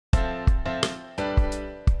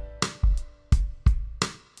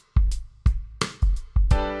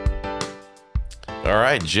All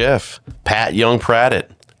right, Jeff, Pat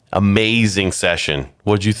Yongpradit, amazing session.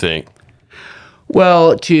 What'd you think?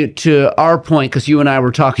 Well, to our point, because you and I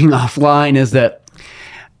were talking offline, is that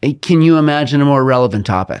can you imagine a more relevant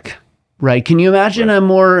topic? Right? Can you imagine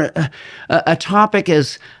a topic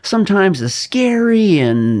as sometimes as scary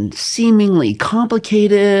and seemingly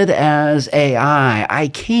complicated as AI? I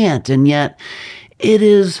can't, and yet it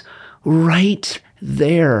is right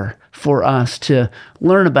there for us to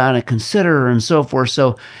learn about and consider and so forth.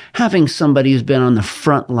 So having somebody who's been on the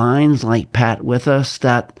front lines like Pat with us,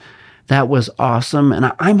 that was awesome.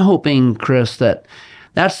 And I'm hoping, Chris,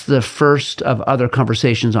 that's the first of other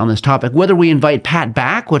conversations on this topic. Whether we invite Pat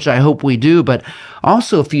back, which I hope we do, but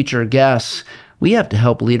also future guests, we have to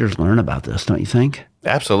help leaders learn about this, don't you think?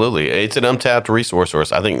 Absolutely. It's an untapped resource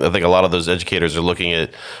source. I think a lot of those educators are looking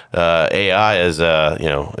at AI as,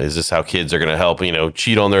 is this how kids are going to help,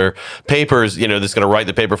 cheat on their papers, that's going to write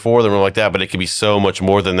the paper for them or like that. But it can be so much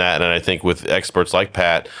more than that. And I think with experts like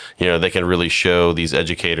Pat, they can really show these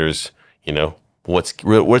educators, what's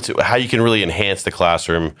how you can really enhance the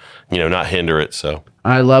classroom, not hinder it. So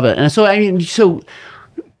I love it. And so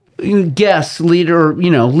guests, leader,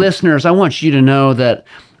 listeners, I want you to know that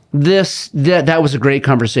that was a great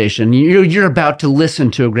conversation. You're about to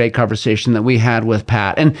listen to a great conversation that we had with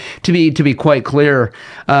Pat. And to be quite clear,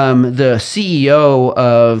 the CEO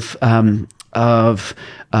of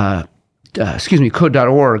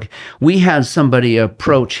code.org, we had somebody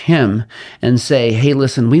approach him and say, hey,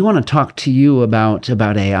 listen, we want to talk to you about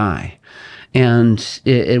AI. And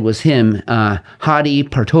it was him, Hadi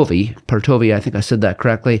Partovi, I think I said that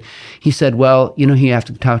correctly. He said, well, you have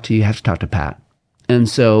to talk to Pat. And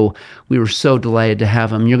so we were so delighted to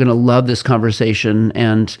have him. You're going to love this conversation.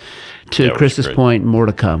 And to Chris's point, more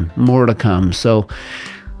to come. So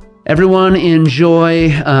everyone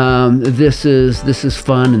enjoy. This is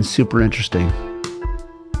fun and super interesting.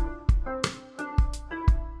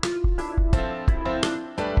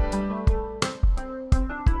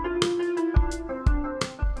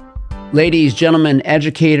 Ladies, gentlemen,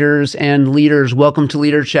 educators, and leaders, welcome to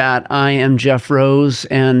Leader Chat. I am Jeff Rose,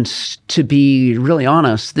 and to be really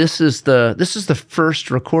honest, this is the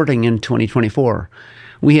first recording in 2024.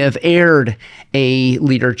 We have aired a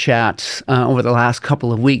Leader Chat over the last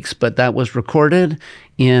couple of weeks, but that was recorded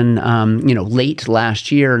in late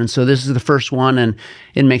last year, and so this is the first one, and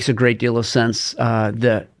it makes a great deal of sense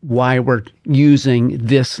why we're using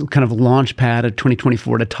this kind of launch pad of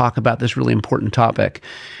 2024 to talk about this really important topic.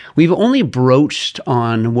 We've only broached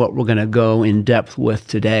on what we're going to go in depth with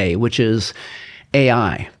today, which is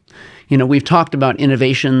AI. We've talked about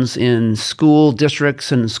innovations in school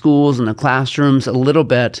districts and schools and the classrooms a little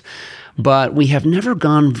bit, but we have never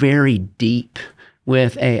gone very deep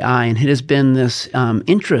with AI, and it has been this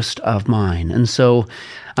interest of mine. And so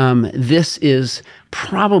this is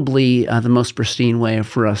probably the most pristine way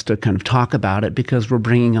for us to kind of talk about it, because we're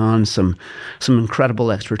bringing on some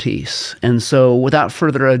incredible expertise. And so without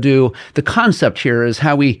further ado, the concept here is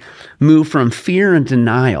how we move from fear and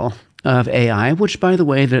denial of AI, which, by the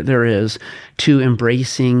way, that there is, to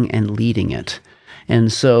embracing and leading it.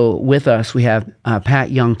 And so with us, we have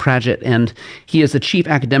Pat Yongpradit, and he is the Chief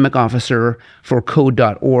Academic Officer for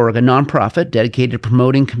code.org, a nonprofit dedicated to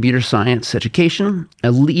promoting computer science education,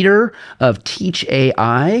 a leader of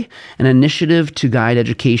TeachAI, an initiative to guide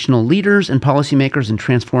educational leaders and policymakers in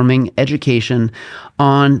transforming education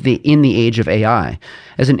in the age of AI.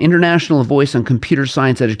 As an international voice on computer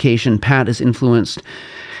science education, Pat has influenced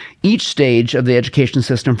each stage of the education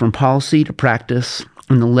system, from policy to practice,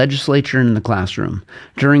 in the legislature and in the classroom.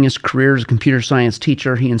 During his career as a computer science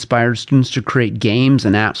teacher, he inspired students to create games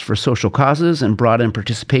and apps for social causes and broaden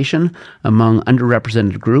participation among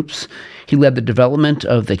underrepresented groups. He led the development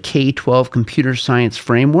of the K-12 computer science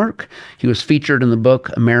framework. He was featured in the book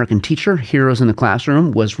American Teacher, Heroes in the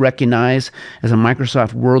Classroom, was recognized as a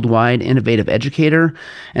Microsoft Worldwide Innovative Educator,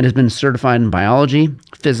 and has been certified in biology,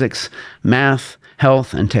 physics, math,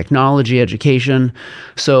 health, and technology education.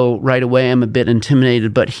 So right away, I'm a bit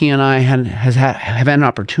intimidated, but he and I have had an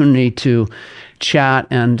opportunity to chat,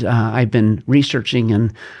 and I've been researching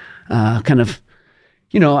and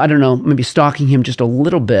maybe stalking him just a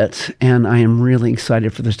little bit, and I am really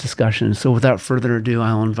excited for this discussion. So without further ado,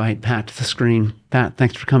 I'll invite Pat to the screen. Pat,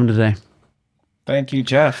 thanks for coming today. Thank you,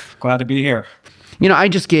 Jeff. Glad to be here. I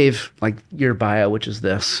just gave your bio, which is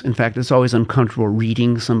this. In fact, it's always uncomfortable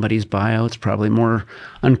reading somebody's bio. It's probably more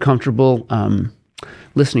uncomfortable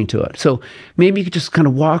listening to it. So maybe you could just kind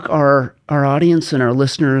of walk our audience and our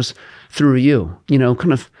listeners through you.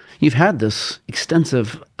 You've had this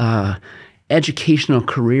extensive educational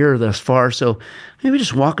career thus far. So maybe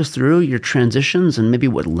just walk us through your transitions and maybe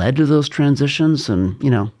what led to those transitions and,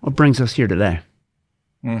 what brings us here today.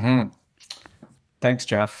 Mm-hmm. Thanks,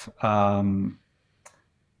 Jeff.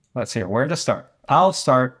 Let's see where to start. I'll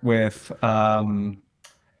start with the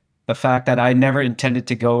fact that I never intended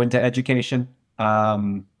to go into education.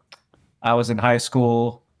 I was in high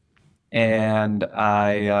school and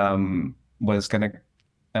I was going to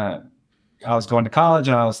college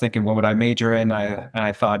and I was thinking, what would I major in?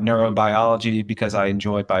 I thought neurobiology because I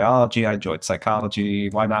enjoyed biology. I enjoyed psychology.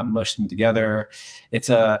 Why not mush them together? It's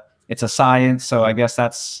a science. So I guess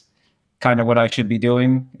that's kind of what I should be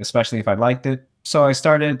doing, especially if I liked it. So I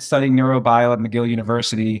started studying neurobio at McGill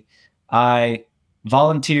University. I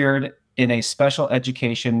volunteered in a special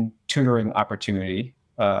education tutoring opportunity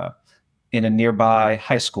in a nearby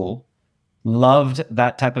high school. Loved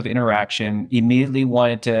that type of interaction. Immediately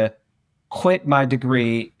wanted to quit my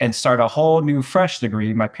degree and start a whole new fresh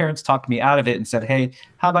degree. My parents talked me out of it and said, hey,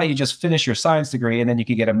 how about you just finish your science degree and then you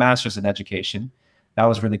could get a master's in education. That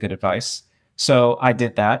was really good advice. So I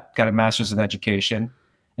did that, got a master's in education.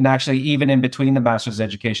 And actually, even in between the master's in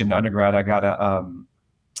education and undergrad,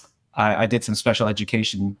 I did some special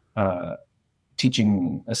education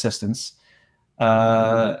teaching assistance.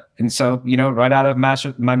 And so, right out of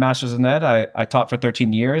my master's in ed, I taught for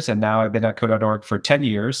 13 years, and now I've been at code.org for 10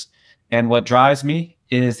 years. And what drives me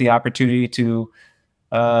is the opportunity to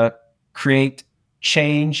create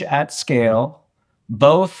change at scale,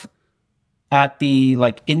 both at the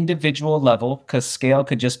individual level, because scale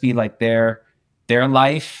could just be their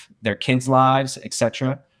life, their kids' lives,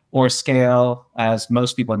 etc., or scale, as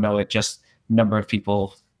most people know it, just number of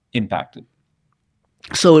people impacted.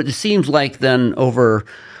 So it seems like then over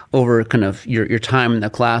kind of your time in the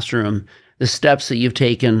classroom, the steps that you've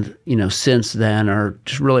taken, since then are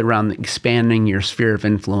just really around expanding your sphere of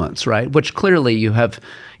influence, right? Which clearly you have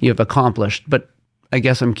accomplished. But I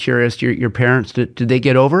guess I'm curious, your parents, did they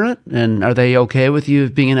get over it? And are they okay with you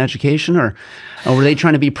being in education? Or were they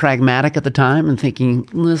trying to be pragmatic at the time and thinking,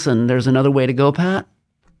 listen, there's another way to go, Pat?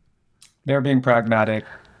 They're being pragmatic.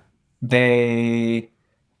 They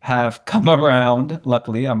have come around.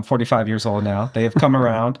 Luckily, I'm 45 years old now. They have come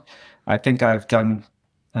around. I think I've done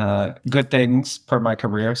good things per my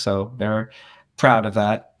career, so they're proud of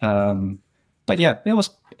that. But yeah, it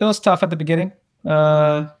was tough at the beginning.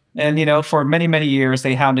 And for many, many years,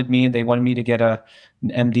 they hounded me and they wanted me to get an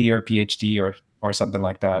MD or a PhD or something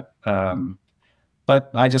like that.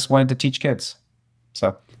 But I just wanted to teach kids.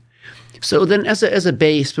 So then as a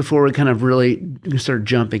base, before we kind of really start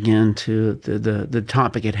jumping into the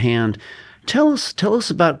topic at hand, tell us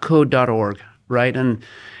about code.org, right? And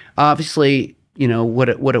obviously, what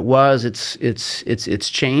it was, it's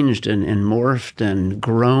changed and morphed and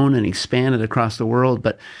grown and expanded across the world,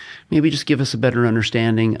 but maybe just give us a better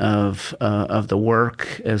understanding of the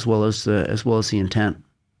work as well as the intent.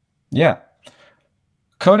 Yeah.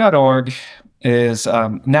 Code.org is,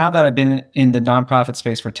 now that I've been in the nonprofit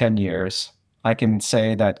space for 10 years, I can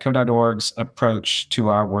say that Code.org's approach to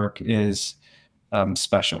our work is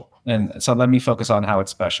special. And so let me focus on how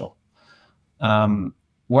it's special.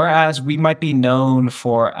 Whereas we might be known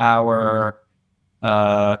for our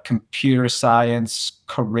computer science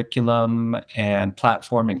curriculum and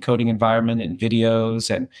platform and coding environment and videos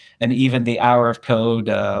and even the Hour of Code,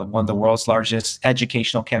 one of the world's largest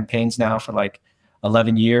educational campaigns now for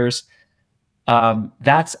 11 years.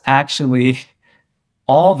 That's actually,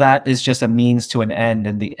 all that is just a means to an end.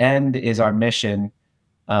 And the end is our mission.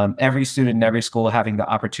 Every student in every school having the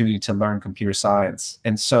opportunity to learn computer science.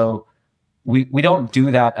 And so we don't do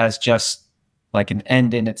that as just an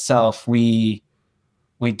end in itself. We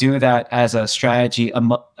do that as a strategy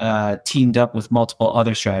teamed up with multiple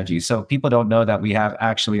other strategies. So people don't know that we have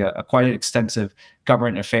actually a quite an extensive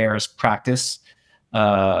government affairs practice,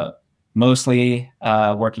 mostly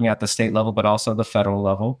working at the state level, but also the federal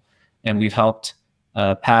level. And we've helped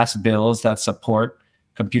pass bills that support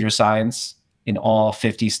computer science in all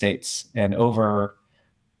 50 states and over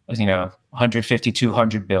 150,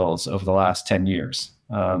 200 bills over the last 10 years.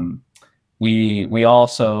 We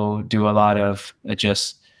also do a lot of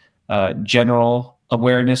just general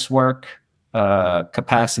awareness work,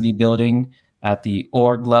 capacity building at the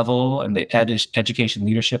org level and the education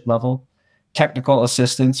leadership level, technical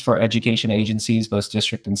assistance for education agencies, both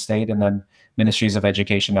district and state, and then ministries of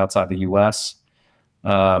education outside the U.S.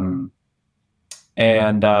 And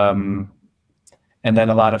then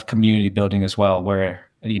a lot of community building as well, where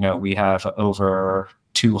we have over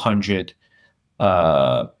 200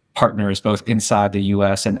 partners both inside the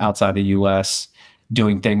U.S. and outside the U.S.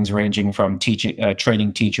 doing things ranging from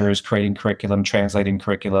training teachers, creating curriculum, translating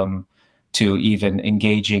curriculum, to even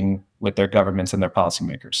engaging with their governments and their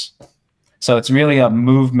policymakers. So it's really a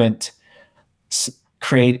movement.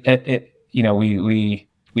 We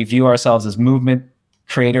view ourselves as movement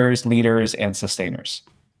creators, leaders, and sustainers.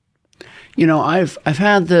 I've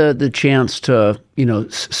had the chance to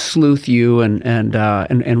sleuth you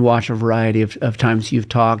and watch a variety of times you've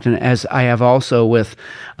talked, and as I have also with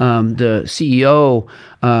the CEO,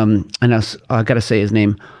 and I got to say his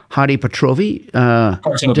name, Hadi Petrovi.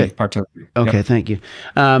 Partovi. Okay, Yep. thank you.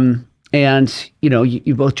 And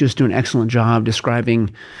you both just do an excellent job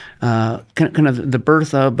describing kind of the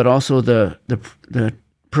birth of, but also the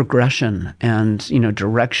progression and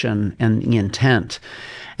direction and the intent.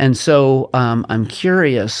 And so I'm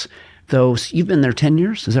curious, though, you've been there 10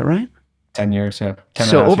 years, is that right? 10 years, yeah. 10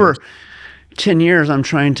 So and a half over years. 10 years, I'm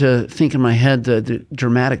trying to think in my head the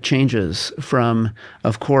dramatic changes from,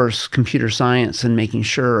 of course, computer science and making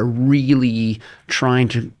sure, really trying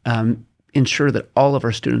to ensure that all of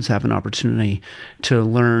our students have an opportunity to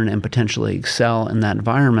learn and potentially excel in that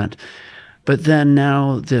environment. But then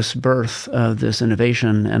now this birth of this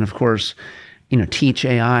innovation, and of course,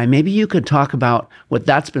 TeachAI. Maybe you could talk about what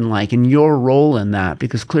that's been like and your role in that,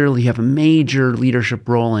 because clearly you have a major leadership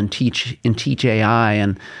role in TeachAI,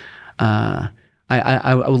 and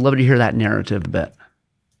I would love to hear that narrative a bit.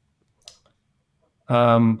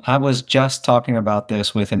 I was just talking about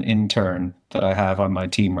this with an intern that I have on my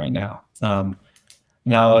team right now.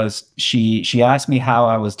 She asked me how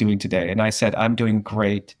I was doing today, and I said I'm doing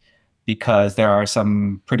great because there are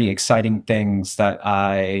some pretty exciting things that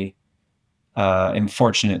I am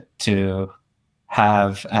fortunate to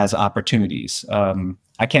have as opportunities.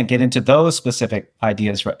 I can't get into those specific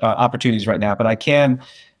opportunities right now, but I can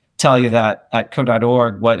tell you that at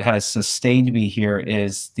code.org, what has sustained me here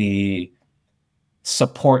is the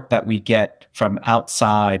support that we get from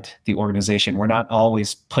outside the organization. We're not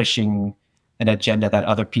always pushing an agenda that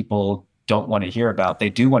other people don't want to hear about.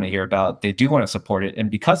 They do want to hear about, they do want to support it.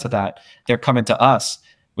 And because of that, they're coming to us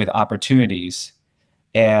with opportunities.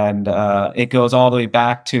 And it goes all the way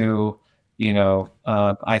back to,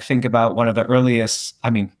 I think about one of the earliest,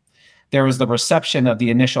 there was the reception of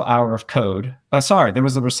the initial hour of code. There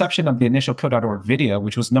was the reception of the initial code.org video,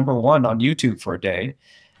 which was #1 on YouTube for a day.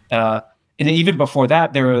 And even before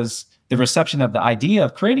that, there was the reception of the idea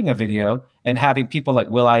of creating a video and having people like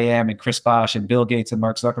will.i.am and Chris Bosh and Bill Gates and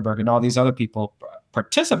Mark Zuckerberg and all these other people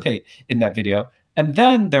participate in that video. And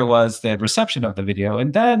then there was the reception of the video.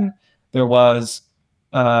 And then there was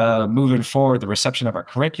moving forward, the reception of our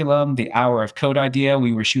curriculum, the hour of code idea.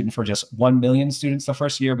 We were shooting for just 1 million students the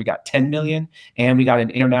first year. We got 10 million, and we got an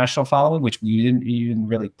international following, which we didn't even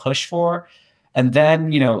really push for. And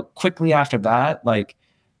then, quickly after that,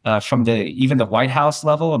 from even the White House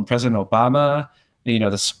level and President Obama,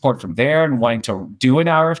 the support from there and wanting to do an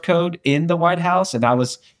hour of code in the White House. And I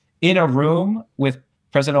was in a room with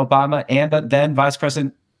President Obama and then Vice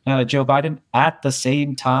President Joe Biden at the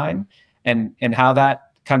same time. And how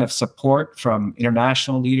that kind of support from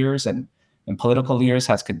international leaders and political leaders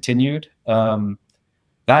has continued.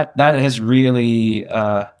 That has really,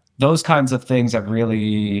 those kinds of things have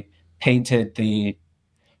really painted the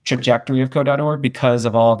trajectory of code.org because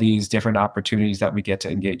of all these different opportunities that we get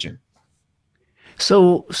to engage in.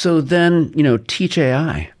 So then,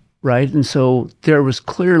 TeachAI, right? And so there was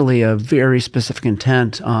clearly a very specific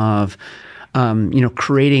intent of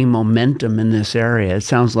creating momentum in this area. It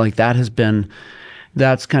sounds like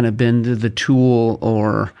that's kind of been the tool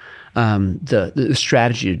or the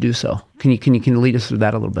strategy to do so. Can you lead us through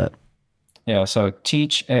that a little bit? Yeah. So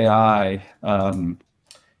TeachAI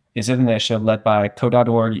is an initiative led by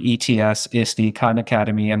code.org, ETS, ISTE, Khan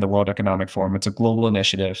Academy, and the World Economic Forum. It's a global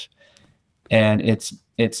initiative, and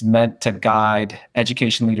it's meant to guide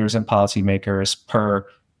education leaders and policymakers per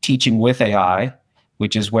teaching with AI,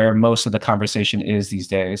 which is where most of the conversation is these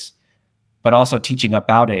days, but also teaching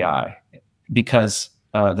about AI, because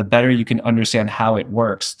the better you can understand how it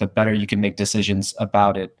works, the better you can make decisions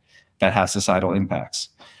about it that have societal impacts.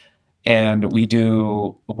 And we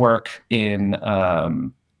do work in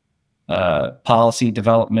policy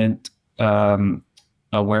development,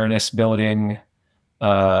 awareness building,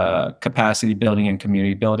 capacity building, and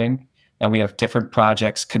community building. And we have different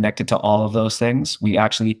projects connected to all of those things. We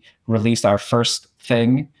actually released our first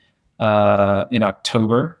thing in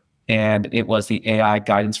October, and it was the AI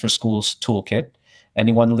Guidance for Schools Toolkit.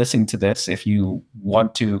 Anyone listening to this, if you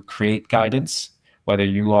want to create guidance, whether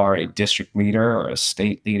you are a district leader or a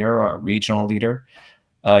state leader or a regional leader,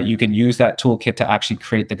 you can use that toolkit to actually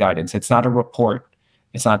create the guidance. It's not a report.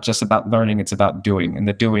 It's not just about learning. It's about doing. And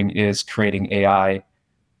the doing is creating AI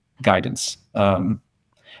guidance.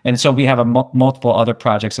 And so we have multiple other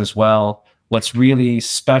projects as well. What's really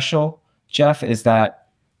special, Jeff, is that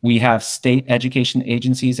we have state education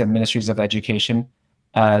agencies and ministries of education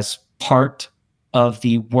as part of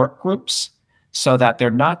the work groups, so that they're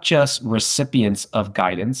not just recipients of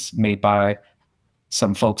guidance made by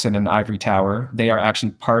some folks in an ivory tower. They are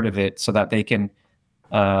actually part of it so that they can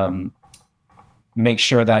make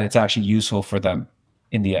sure that it's actually useful for them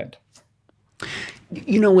in the end.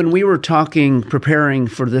 When we were preparing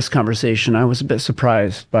for this conversation, I was a bit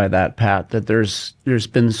surprised by that, Pat, that there's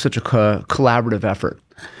been such a collaborative effort.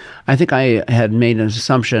 I think I had made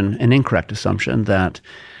an incorrect assumption,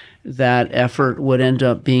 that effort would end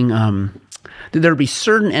up being, that there'd be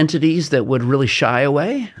certain entities that would really shy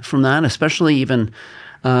away from that, especially even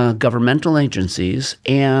governmental agencies.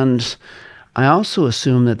 And I also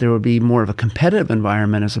assume that there would be more of a competitive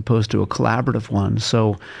environment as opposed to a collaborative one.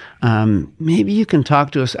 So maybe you can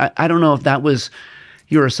talk to us. I don't know if that was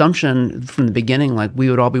your assumption from the beginning, like we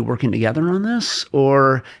would all be working together on this,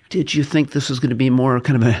 or did you think this was going to be more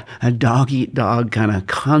kind of a dog-eat-dog kind of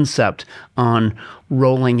concept on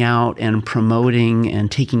rolling out and promoting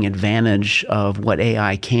and taking advantage of what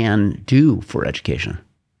AI can do for education?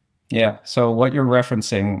 Yeah. So what you're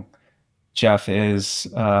referencing, Jeff, is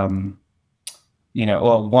one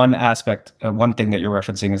aspect, one thing that you're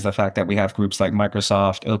referencing is the fact that we have groups like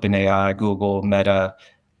Microsoft, OpenAI, Google, Meta,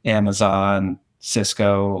 Amazon,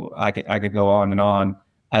 Cisco. I could go on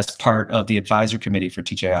as part of the advisory committee for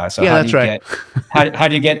TeachAI. So yeah, that's right. How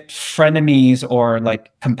do you get frenemies or like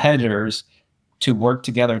competitors to work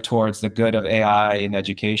together towards the good of AI in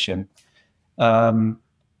education?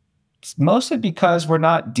 It's mostly because we're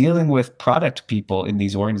not dealing with product people in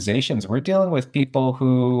these organizations. We're dealing with people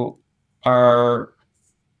who have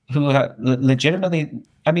legitimately,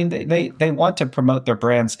 they want to promote their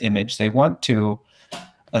brand's image. They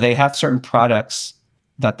have certain products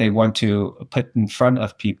that they want to put in front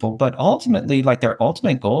of people, but ultimately, like, their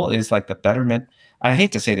ultimate goal is like the betterment. I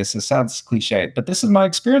hate to say this, it sounds cliche, but this is my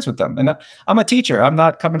experience with them. And I'm a teacher. I'm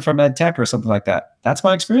not coming from ed tech or something like that. That's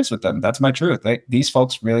my experience with them. That's my truth. These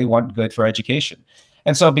folks really want good for education.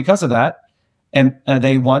 And so because of that, and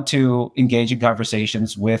they want to engage in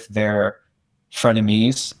conversations with their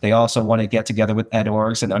frenemies. They also want to get together with ed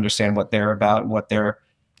orgs and understand what they're about, what they're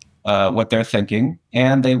thinking,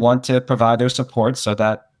 and they want to provide their support so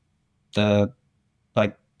that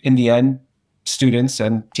in the end, students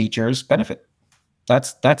and teachers benefit.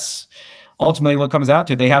 That's ultimately what it comes out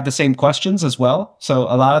to. They have the same questions as well. So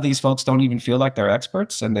a lot of these folks don't even feel like they're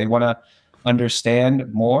experts, and they want to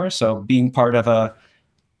understand more. So being part of a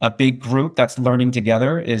big group that's learning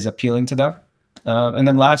together is appealing to them. And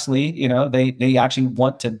then lastly, they actually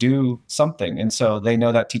want to do something. And so they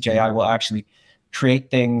know that TeachAI will actually create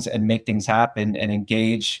things and make things happen and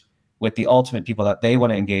engage with the ultimate people that they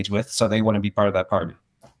want to engage with. So they want to be part of that party.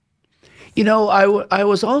 I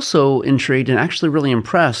was also intrigued and actually really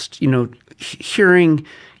impressed, hearing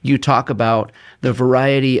you talk about the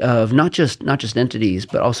variety of not just entities,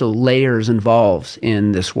 but also layers involved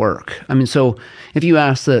in this work. So if you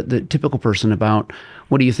ask the typical person about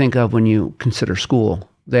what do you think of when you consider school,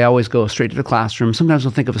 they always go straight to the classroom. Sometimes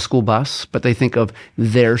they'll think of a school bus, but they think of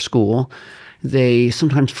their school. They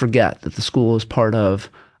sometimes forget that the school is part of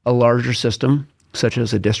a larger system, such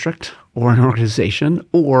as a district or an organization,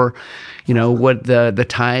 or what the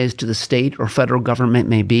ties to the state or federal government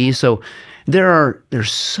may be. So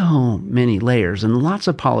there's so many layers and lots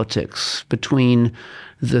of politics between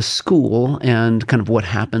the school and kind of what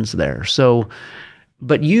happens there. So,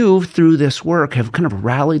 but you, through this work, have kind of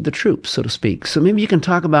rallied the troops, so to speak. So maybe you can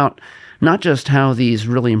talk about not just how these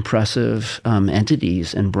really impressive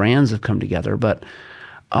entities and brands have come together, but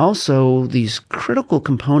also these critical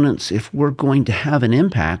components. If we're going to have an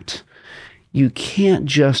impact, you can't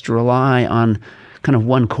just rely on kind of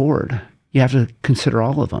one chord. You have to consider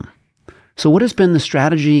all of them. So what has been the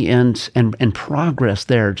strategy and progress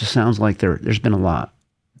there? It just sounds like there's been a lot.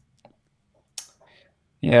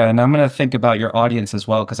 Yeah, and I'm going to think about your audience as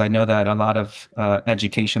well, because I know that a lot of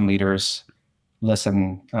education leaders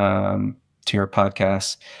listen to your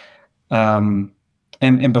podcast.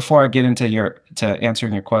 And before I get into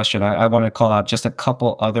answering your question, I want to call out just a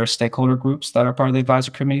couple other stakeholder groups that are part of the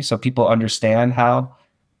advisory committee, so people understand how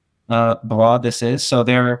broad this is. So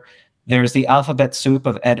there's the alphabet soup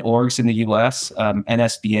of ed orgs in the U.S.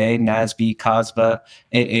 NSBA, NASB, COSBA,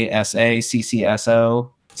 AASA,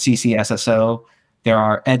 CCSO, CCSSO. There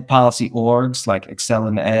are ed policy orgs like Excel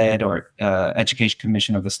in Ed or Education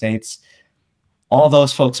Commission of the States. All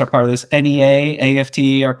those folks are part of this. NEA,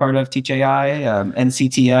 AFT are part of TeachAI,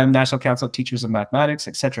 NCTM, National Council of Teachers of Mathematics,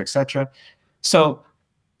 et cetera, et cetera. So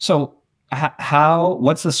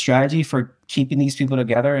what's the strategy for keeping these people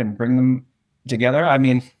together and bring them together? I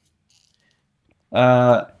mean,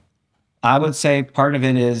 I would say part of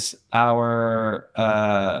it is I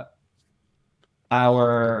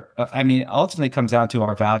mean, ultimately it comes down to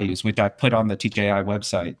our values, which I put on the TeachAI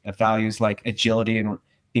website. Values like agility and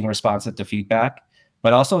being responsive to feedback,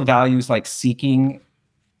 but also values like seeking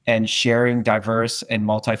and sharing diverse and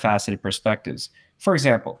multifaceted perspectives. For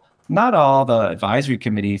example, not all the advisory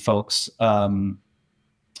committee folks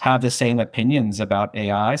have the same opinions about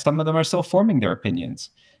AI. Some of them are still forming their opinions.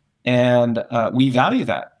 And we value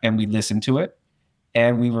that, and we listen to it,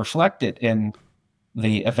 and we reflect it in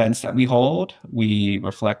the events that we hold. We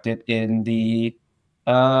reflect it in the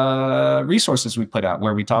resources we put out,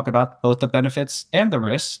 where we talk about both the benefits and the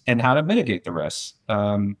risks and how to mitigate the risks.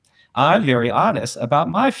 I'm very honest about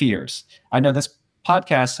my fears. I know this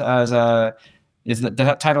podcast is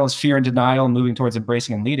the title is Fear and Denial, Moving Towards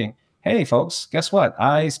Embracing and Leading. Hey, folks, guess what?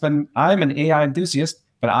 I'm an AI enthusiast,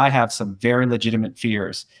 but I have some very legitimate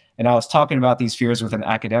fears. And I was talking about these fears with an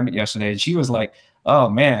academic yesterday, and she was like, "Oh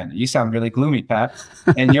man, you sound really gloomy, Pat.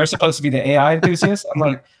 And you're supposed to be the AI enthusiast."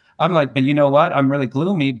 I'm like, but you know what? I'm really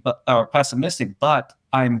gloomy, but or pessimistic, but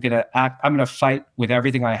I'm gonna fight with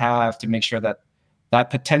everything I have to make sure that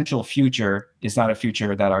that potential future is not a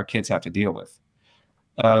future that our kids have to deal with.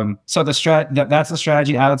 So that's the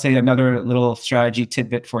strategy. I would say another little strategy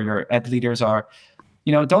tidbit for your ed leaders are,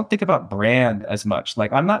 don't think about brand as much.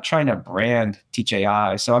 Like, I'm not trying to brand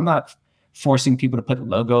TeachAI, so I'm not forcing people to put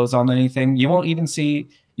logos on anything. You won't even see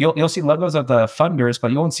you'll see logos of the funders,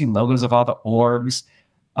 but you won't see logos of all the orgs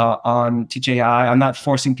on TeachAI. I'm not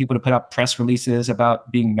forcing people to put out press releases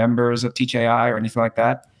about being members of TeachAI or anything like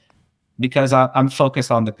that, because I'm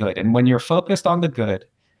focused on the good. And when you're focused on the good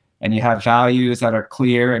and you have values that are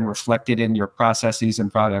clear and reflected in your processes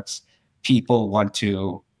and products, people want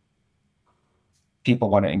to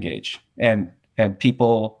engage, and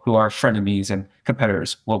people who are frenemies and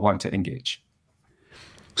competitors will want to engage.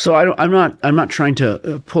 So I'm not trying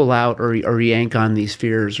to pull out or yank on these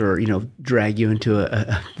fears or drag you into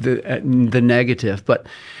the negative, but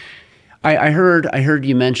I heard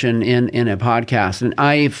you mention in a podcast, and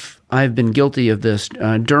I've been guilty of this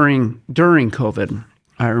during COVID.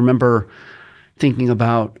 I remember thinking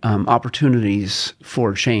about opportunities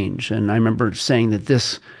for change, and I remember saying that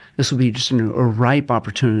this would be just a ripe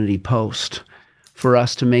opportunity post for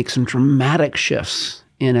us to make some dramatic shifts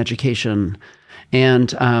in education.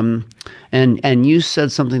 And you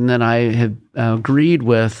said something that I have agreed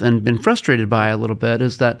with and been frustrated by a little bit,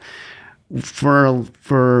 is that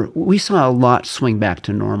we saw a lot swing back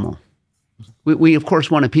to normal. We of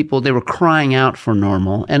course wanted people, they were crying out for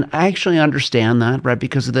normal, and I actually understand that, right?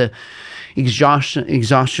 Because of the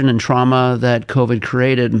exhaustion and trauma that COVID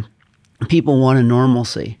created, people wanted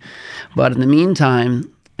normalcy. But in the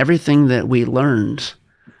meantime, everything that we learned,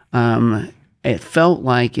 it felt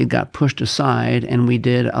like it got pushed aside, and we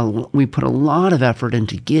put a lot of effort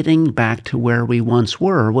into getting back to where we once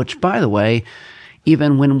were, which, by the way,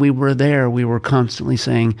 even when we were there, we were constantly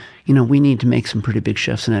saying, we need to make some pretty big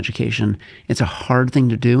shifts in education. It's a hard thing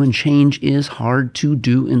to do, and change is hard to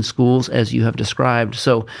do in schools, as you have described.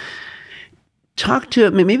 So talk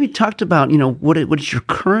about, what is your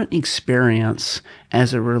current experience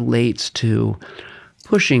as it relates to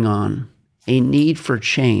pushing on a need for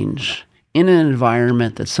change in an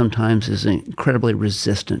environment that sometimes is incredibly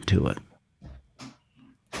resistant to it?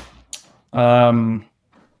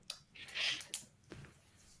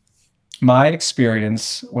 My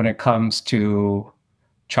experience when it comes to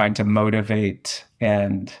trying to motivate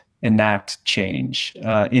and enact change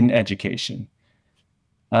in education.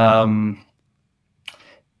 I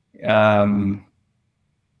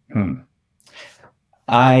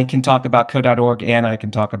can talk about code.org, and I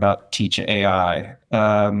can talk about TeachAI.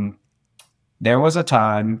 There was a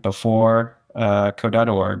time before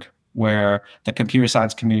code.org where the computer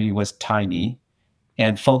science community was tiny,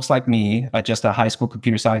 and folks like me, just a high school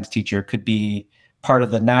computer science teacher, could be part of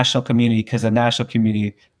the national community, because the national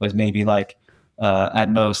community was maybe like at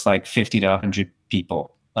most like 50 to 100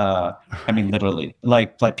 people. I mean, literally,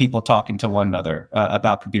 like people talking to one another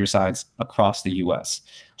about computer science across the U.S.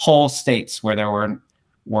 Whole states where there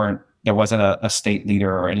wasn't a state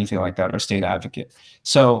leader or anything like that, or state advocate.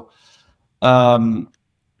 So, what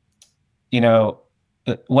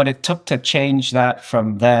it took to change that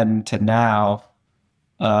from then to now,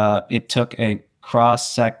 it took a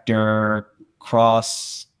cross-sector,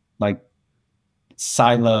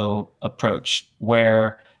 silo approach,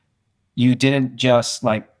 where you didn't just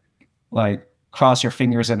like cross your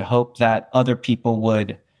fingers and hope that other people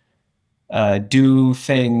would do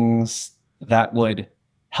things that would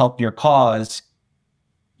help your cause,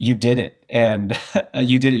 you did it, and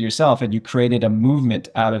you did it yourself, and you created a movement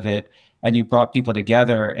out of it, and you brought people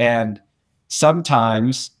together. And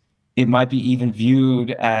sometimes it might be even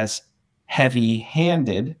viewed as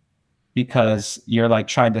heavy-handed because you're like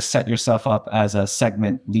trying to set yourself up as a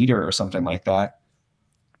segment leader or something like that.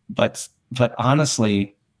 But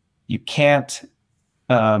honestly, you can't,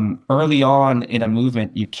 early on in a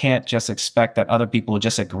movement, you can't just expect that other people will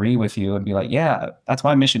just agree with you and be like, yeah, that's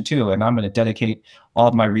my mission too, and I'm going to dedicate all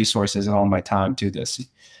of my resources and all my time to this.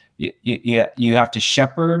 You have to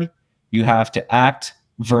shepherd, you have to act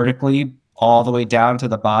vertically all the way down to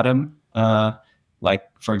the bottom, like,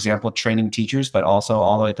 for example, training teachers, but also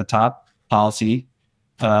all the way at the top, policy.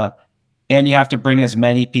 And you have to bring as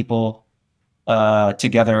many people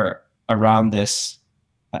together around this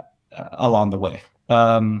along the way.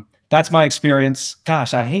 That's my experience.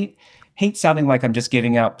 Gosh, I hate sounding like I'm just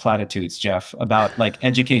giving out platitudes, Jeff, about like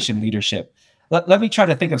education leadership. Let me try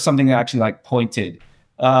to think of something actually like pointed.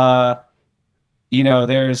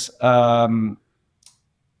 There's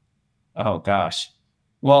oh gosh.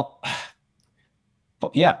 Well,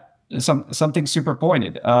 yeah, something super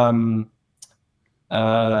pointed. Yeah,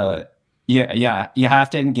 you have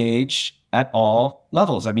to engage at all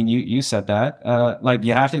levels. I mean, you said that. Like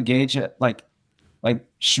you have to engage at like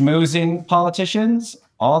schmoozing politicians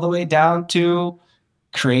all the way down to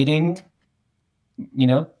creating,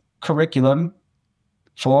 curriculum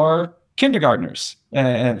for kindergartners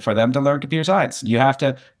and for them to learn computer science. You have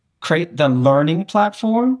to create the learning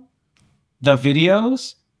platform, the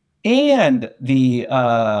videos, and the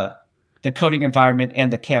coding environment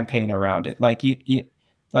and the campaign around it. Like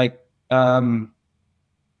I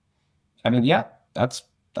mean, yeah, that's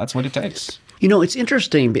what it takes. It's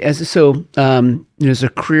interesting as as a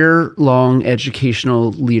career-long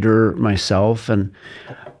educational leader myself, and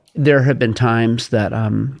there have been times that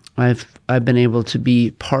I've been able to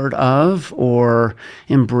be part of or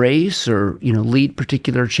embrace or lead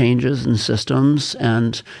particular changes in systems,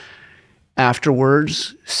 and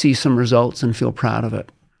afterwards see some results and feel proud of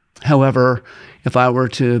it. However, if I were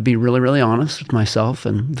to be really, really honest with myself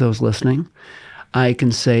and those listening, I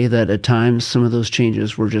can say that at times some of those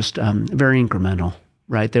changes were just very incremental,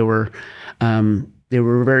 right? They were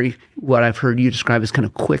very, what I've heard you describe as kind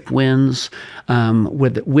of quick wins.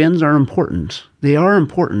 Wins are important. They are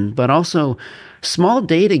important, but also small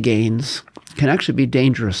data gains can actually be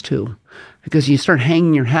dangerous too, because you start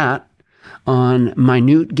hanging your hat on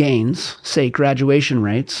minute gains, say graduation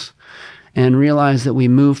rates, and realize that we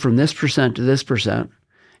move from this percent to this percent.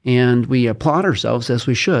 And we applaud ourselves, as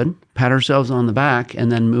we should, pat ourselves on the back,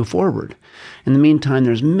 and then move forward. In the meantime,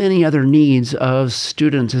 there's many other needs of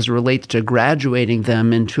students as it relates to graduating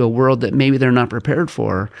them into a world that maybe they're not prepared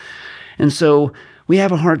for. And so we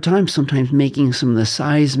have a hard time sometimes making some of the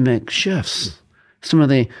seismic shifts, some of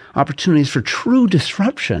the opportunities for true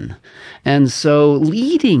disruption. And so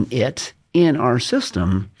leading it in our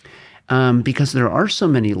system, because there are so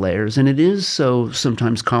many layers, and it is so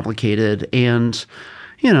sometimes complicated, and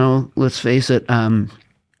let's face it,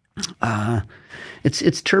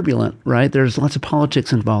 it's turbulent, right? There's lots of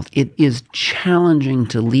politics involved. It is challenging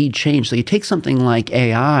to lead change. So you take something like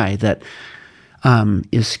AI that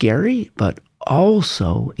is scary, but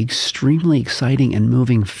also extremely exciting and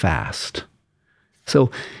moving fast.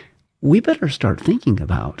 So we better start thinking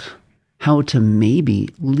about how to maybe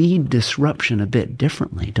lead disruption a bit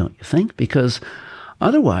differently, don't you think? Because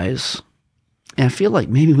otherwise, I feel like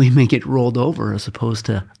maybe we may get rolled over as opposed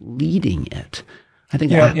to leading it. I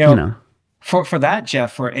think For that,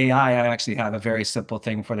 Jeff, for AI, I actually have a very simple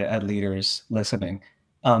thing for the ed leaders listening.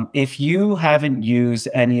 If you haven't used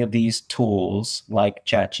any of these tools like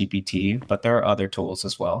ChatGPT, but there are other tools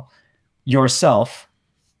as well, yourself,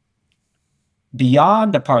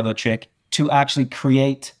 beyond the part of the trick to actually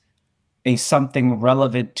create something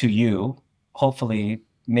relevant to you, hopefully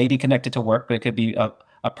maybe connected to work, but it could be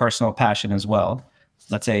a personal passion as well.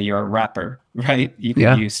 Let's say you're a rapper, right? You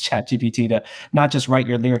can use ChatGPT to not just write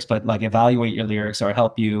your lyrics, but like evaluate your lyrics or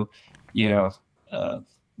help you,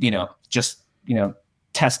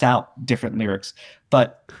 test out different lyrics.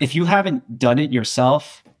 But if you haven't done it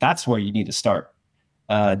yourself, that's where you need to start.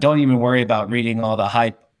 Don't even worry about reading all the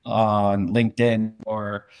hype on LinkedIn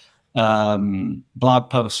or blog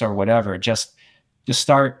posts or whatever. Just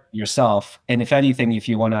start yourself. And if anything, if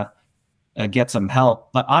you want to get some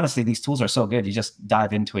help, but honestly, these tools are so good. You just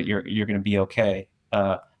dive into it. You're going to be okay.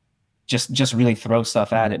 Just really throw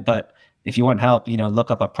stuff at it. But if you want help, look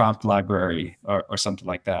up a prompt library or something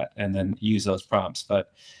like that, and then use those prompts.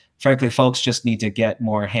 But frankly, folks just need to get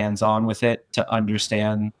more hands-on with it to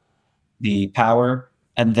understand the power,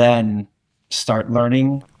 and then start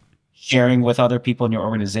learning, sharing with other people in your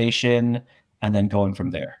organization, and then going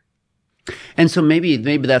from there. And so maybe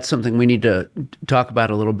that's something we need to talk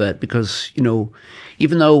about a little bit, because,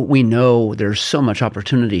 even though we know there's so much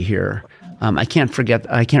opportunity here, I can't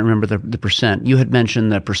remember the percent. You had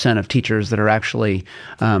mentioned the percent of teachers that are actually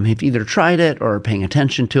have either tried it or are paying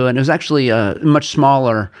attention to it. And it was actually a much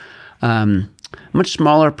smaller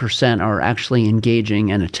percent are actually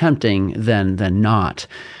engaging and attempting than not.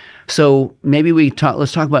 So maybe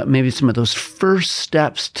let's talk about maybe some of those first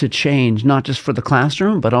steps to change, not just for the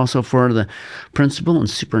classroom, but also for the principal and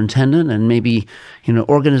superintendent, and maybe,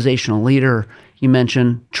 organizational leader. You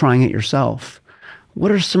mentioned trying it yourself.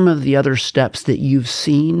 What are some of the other steps that you've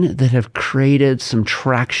seen that have created some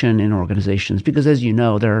traction in organizations? Because as you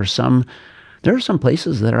know, there are some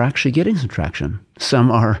places that are actually getting some traction. Some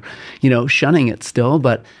are, shunning it still,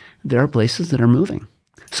 but there are places that are moving.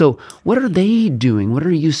 So what are they doing? What are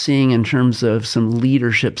you seeing in terms of some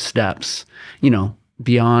leadership steps,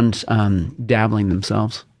 beyond dabbling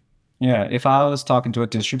themselves? Yeah, if I was talking to a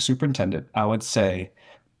district superintendent, I would say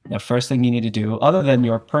the first thing you need to do, other than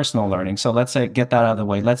your personal learning, so let's say, get that out of the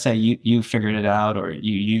way. Let's say you figured it out, or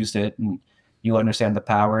you used it and you understand the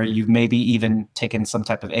power. You've maybe even taken some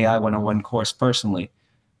type of AI 101 course personally.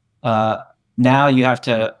 Now you have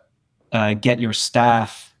to get your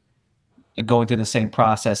staff going through the same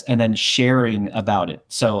process and then sharing about it.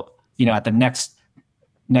 So, at the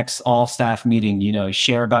next all staff meeting,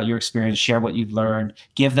 share about your experience, share what you've learned,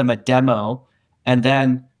 give them a demo, and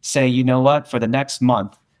then say, you know what, for the next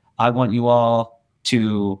month, I want you all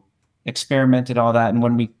to experiment and all that. And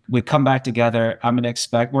when we come back together, we're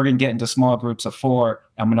going to get into small groups of 4.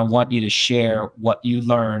 I'm going to want you to share what you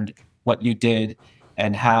learned, what you did,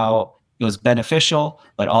 and how it was beneficial,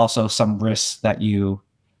 but also some risks that you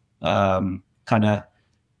some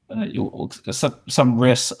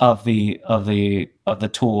risks of the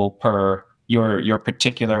tool per your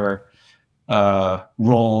particular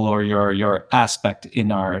role or your aspect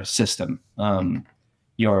in our system,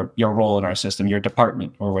 your role in our system, your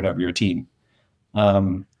department or whatever, your team.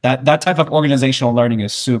 That type of organizational learning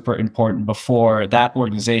is super important before that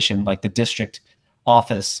organization, like the district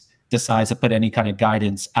office, decides to put any kind of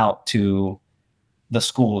guidance out to the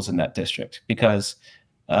schools in that district, because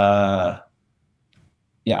obviously,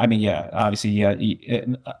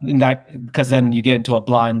 because then you get into a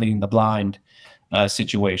blind leading the blind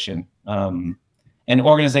situation. And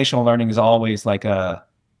organizational learning is always like a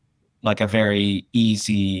very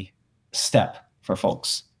easy step for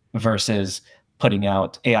folks versus putting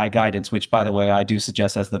out AI guidance, which, by the way, I do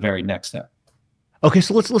suggest as the very next step. Okay,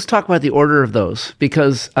 so let's talk about the order of those,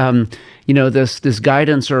 because this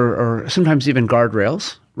guidance or sometimes even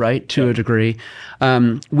guardrails, right, to a degree.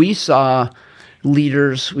 We saw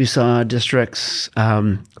leaders, we saw districts,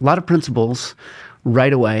 a lot of principals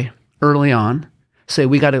right away, early on, say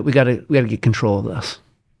we got to get control of this,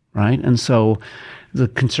 right? And so the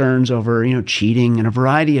concerns over cheating and a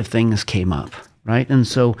variety of things came up, right? And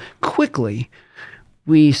so quickly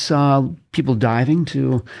we saw people diving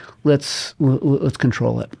to let's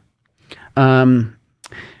control it.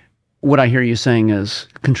 What I hear you saying is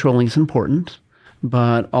controlling is important,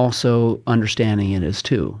 but also understanding it is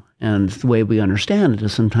too. And the way we understand it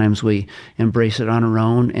is sometimes we embrace it on our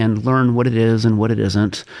own and learn what it is and what it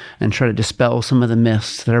isn't, and try to dispel some of the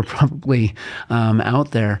myths that are probably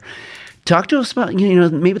out there. Talk to us about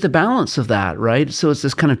maybe the balance of that, right? So it's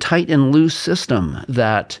this kind of tight and loose system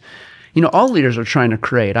that all leaders are trying to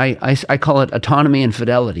create. I call it autonomy and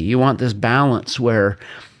fidelity. You want this balance where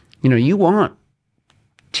you want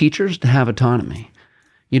teachers to have autonomy.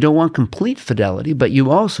 You don't want complete fidelity, but you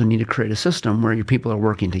also need to create a system where your people are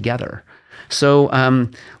working together. So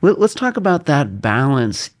let's talk about that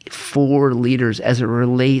balance for leaders as it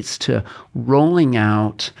relates to rolling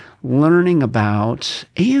out, learning about,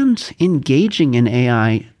 and engaging in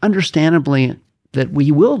AI, understandably that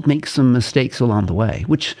we will make some mistakes along the way,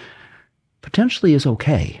 which potentially is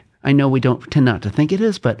okay. I know we don't tend not to think it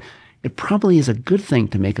is, but it probably is a good thing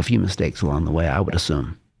to make a few mistakes along the way, I would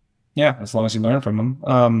assume. Yeah, as long as you learn from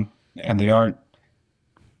them, and they aren't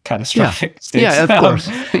catastrophic mistakes. Yeah, of course.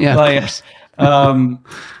 Of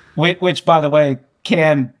course. Which, by the way,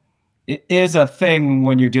 is a thing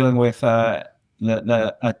when you're dealing with a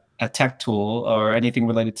tech tool or anything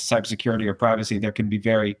related to cybersecurity or privacy. There can be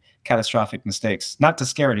very catastrophic mistakes. Not to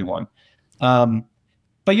scare anyone, but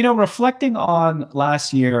reflecting on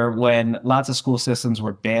last year when lots of school systems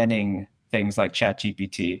were banning things like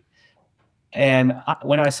ChatGPT. And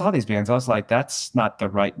when I saw these bans, I was like, that's not the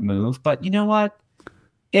right move. But you know what?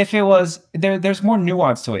 If it was, there's more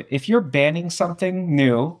nuance to it. If you're banning something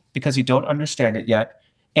new because you don't understand it yet,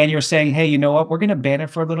 and you're saying, hey, you know what, we're going to ban it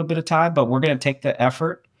for a little bit of time, but we're going to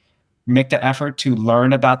make the effort to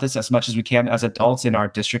learn about this as much as we can as adults in our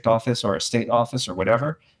district office or a state office or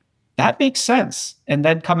whatever, that makes sense. And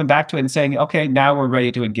then coming back to it and saying, okay, now we're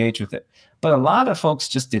ready to engage with it. But a lot of folks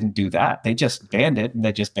just didn't do that. They just banned it and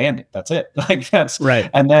they just banned it. That's it. Like that's Right.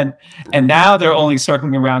 And now they're only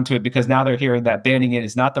circling around to it because now they're hearing that banning it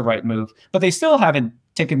is not the right move, but they still haven't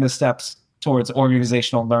taken the steps towards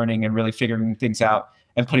organizational learning and really figuring things out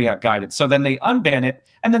and putting out guidance. So then they unban it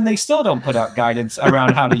and then they still don't put out guidance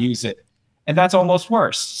around how to use it. And that's almost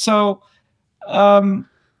worse. So,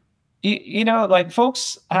 like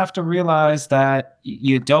folks have to realize that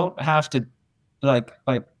you don't have to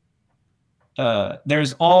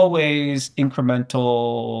there's always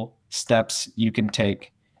incremental steps you can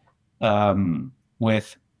take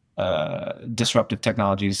with disruptive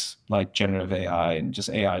technologies like generative AI and just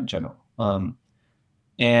AI in general.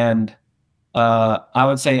 And I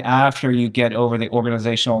would say after you get over the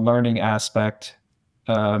organizational learning aspect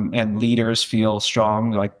and leaders feel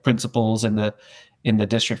strong, like principals in the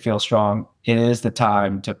district feel strong, it is the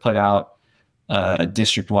time to put out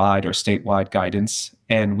district-wide or statewide guidance.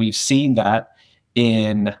 And we've seen that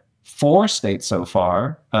in 4 states so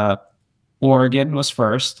far. Oregon was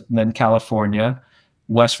first, and then California,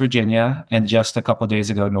 West Virginia, and just a couple of days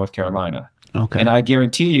ago, North Carolina. Okay. And I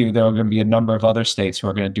guarantee you there are going to be a number of other states who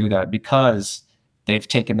are going to do that because they've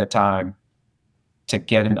taken the time to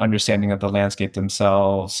get an understanding of the landscape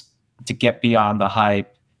themselves, to get beyond the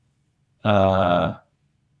hype, and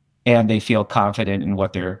they feel confident in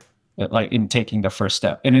what they're like in taking the first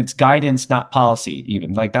step. And it's guidance, not policy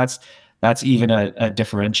even. Like that's even a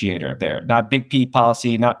differentiator there. Not big P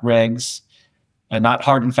policy, not regs, and not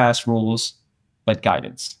hard and fast rules, but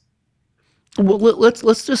guidance. Well,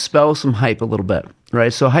 let's dispel some hype a little bit,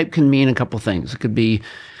 right? So hype can mean a couple things.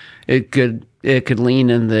 It could lean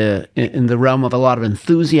in the realm of a lot of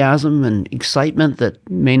enthusiasm and excitement that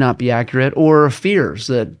may not be accurate, or fears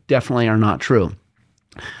that definitely are not true.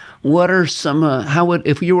 What are some?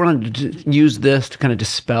 If you wanted to use this to kind of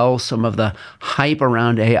dispel some of the hype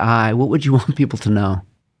around AI, what would you want people to know?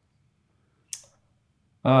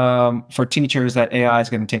 For teachers, that AI is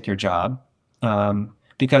going to take your job.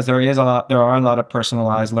 Because there are a lot of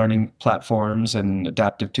personalized learning platforms and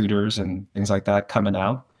adaptive tutors and things like that coming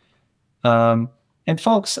out. And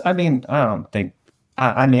folks, I don't know.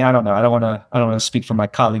 I don't want to speak for my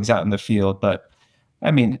colleagues out in the field, but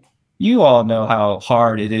you all know how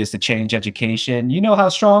hard it is to change education. You know how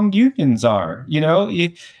strong unions are.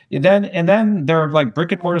 Then there are like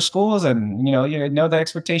brick and mortar schools, and you know the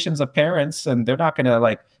expectations of parents, and they're not going to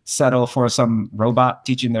like settle for some robot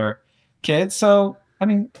teaching their kids. So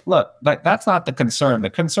look, like that's not the concern. The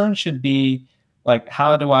concern should be like,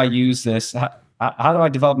 how do I use this? How do I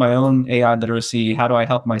develop my own AI literacy? How do I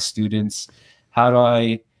help my students? How do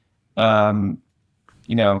I,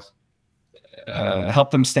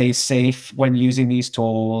 help them stay safe when using these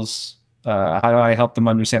tools? How do I help them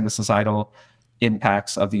understand the societal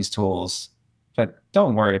impacts of these tools? But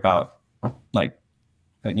don't worry about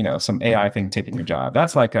some AI thing taking your job.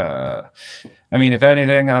 That's like if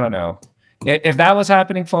anything, I don't know. If that was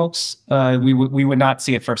happening, folks, we would not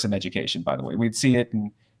see it first in education, by the way. We'd see it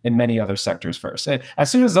in many other sectors first. As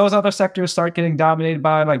soon as those other sectors start getting dominated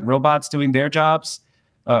by like robots doing their jobs,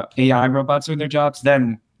 AI robots doing their jobs,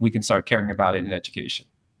 then we can start caring about it in education.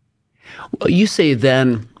 Well, you say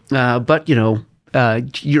then, but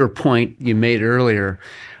your point you made earlier,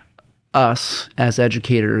 us as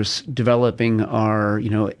educators developing our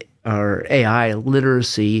AI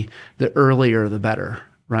literacy, the earlier the better,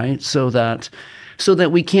 right? So that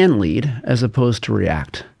we can lead as opposed to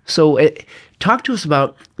react. So talk to us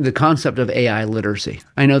about the concept of AI literacy.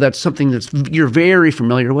 I know that's something you're very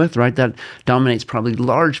familiar with, right? That dominates probably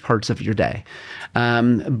large parts of your day.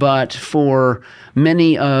 But for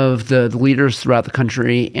many of the leaders throughout the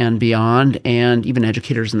country and beyond, and even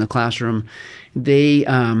educators in the classroom, they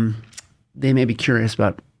may be curious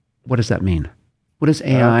about, what does that mean? What does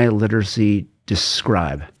AI literacy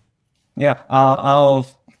describe? Yeah, I'll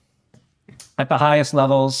at the highest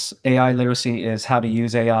levels, AI literacy is how to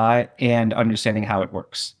use AI and understanding how it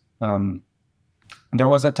works. There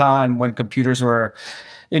was a time when computers were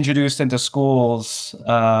introduced into schools,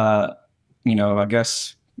 I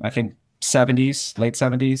think 70s, late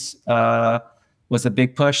 70s, was a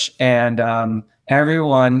big push. And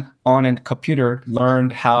everyone on a computer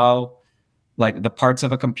learned how, like, the parts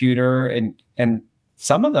of a computer, and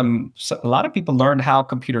some of them, a lot of people learned how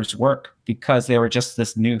computers work because they were just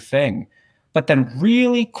this new thing. But then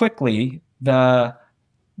really quickly, the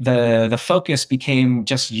the focus became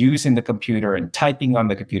just using the computer and typing on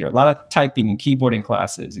the computer. A lot of typing and keyboarding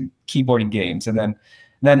classes and keyboarding games, and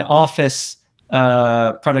then office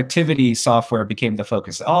productivity software became the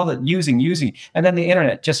focus. All the using, and then the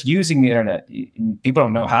internet, just using the internet. People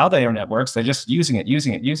don't know how the internet works; they're just using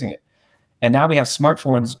it. And now we have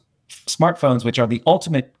smartphones, which are the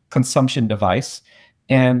ultimate consumption device,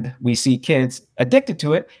 and we see kids addicted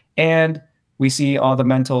to it, and we see all the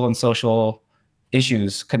mental and social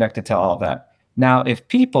issues connected to all of that. Now, if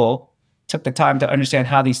people took the time to understand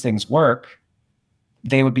how these things work,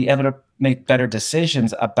 they would be able to make better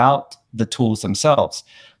decisions about the tools themselves.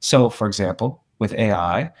 So, for example, with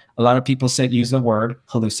AI, a lot of people use the word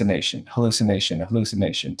hallucination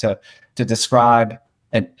to describe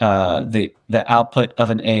the output of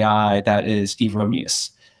an AI that is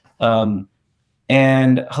erroneous. And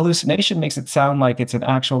hallucination makes it sound like it's an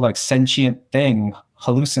actual like sentient thing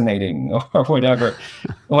hallucinating or whatever,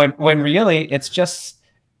 when really it's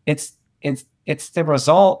the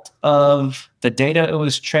result of the data it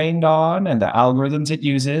was trained on and the algorithms it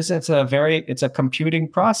uses. It's a computing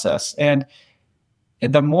process. And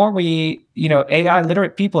the more AI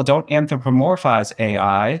literate people don't anthropomorphize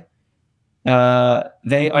AI,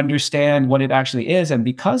 they understand what it actually is. And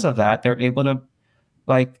because of that, they're able to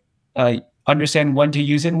understand when to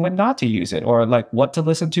use it and when not to use it, or like what to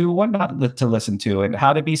listen to, what not to listen to, and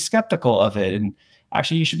how to be skeptical of it. And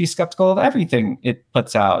actually, you should be skeptical of everything it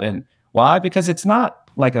puts out. And why? Because it's not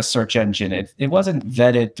like a search engine. It wasn't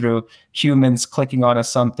vetted through humans clicking on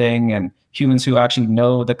something and humans who actually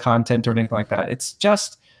know the content or anything like that. It's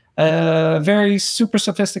just a very super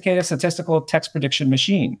sophisticated statistical text prediction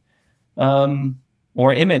machine,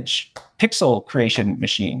 or image pixel creation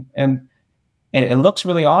machine. And it looks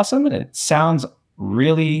really awesome and it sounds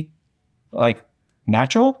really like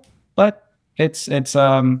natural, but it's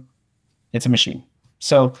a machine.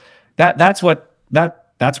 So that's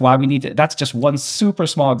why we need to. That's just one super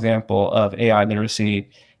small example of AI literacy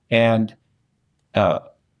and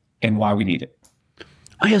why we need it.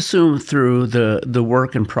 I assume through the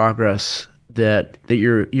work in progress that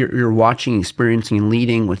you're watching, experiencing, and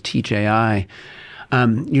leading with TeachAI,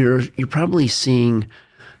 you're probably seeing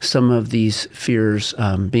some of these fears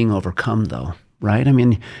being overcome, though, right? I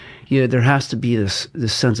mean, there has to be this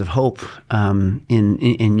sense of hope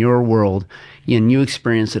in your world, and you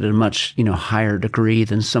experience it at a much higher degree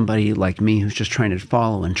than somebody like me who's just trying to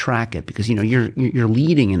follow and track it, because you're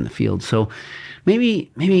leading in the field. So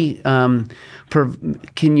maybe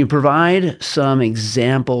can you provide some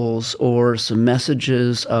examples or some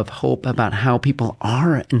messages of hope about how people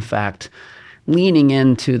are in fact leaning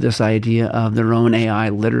into this idea of their own AI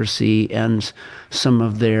literacy and some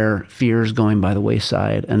of their fears going by the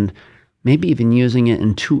wayside, and maybe even using it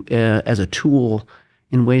as a tool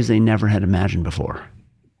in ways they never had imagined before?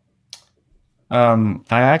 I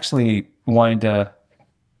actually wanted to,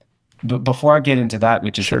 before I get into that,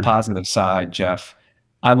 which is the positive side, Jeff,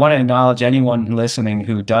 I want to acknowledge anyone listening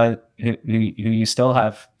who you still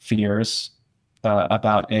have fears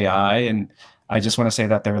about AI, and I just want to say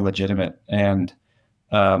that they're legitimate. And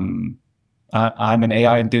I'm an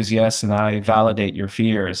AI enthusiast, and I validate your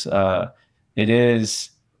fears. It is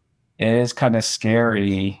kind of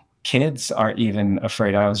scary. Kids are even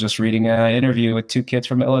afraid. I was just reading an interview with two kids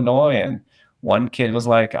from Illinois, and one kid was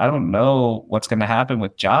like, I don't know what's going to happen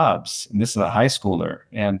with jobs. And this is a high schooler,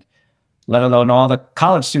 and let alone all the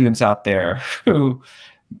college students out there who,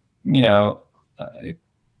 they're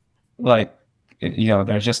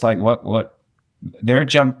just like, what they're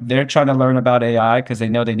trying to learn about AI because they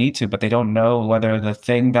know they need to, but they don't know whether the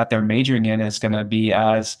thing that they're majoring in is going to be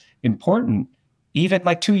as important even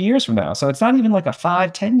like 2 years from now. So it's not even like a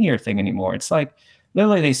 5-10 year thing anymore. It's like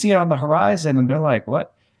literally they see it on the horizon and they're like,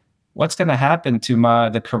 what's going to happen to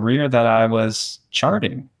the career that I was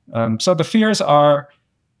charting? So the fears are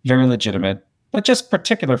very legitimate, but just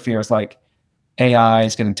particular fears like AI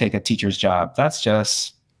is going to take a teacher's job. That's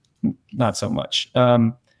just not so much.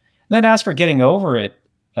 Then as for getting over it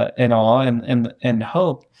and all, and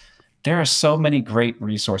hope, there are so many great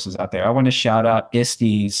resources out there. I want to shout out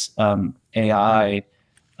ISTE's AI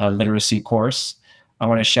literacy course. I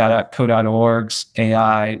want to shout out code.org's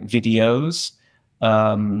AI videos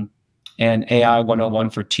and AI 101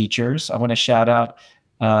 for teachers. I want to shout out,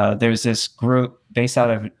 there's this group based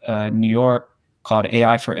out of New York called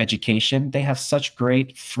AI for Education. They have such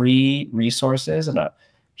great free resources and a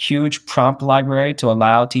huge prompt library to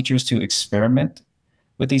allow teachers to experiment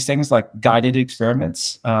with these things, like guided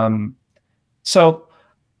experiments. So,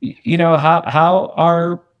 how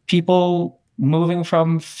are people moving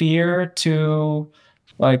from fear to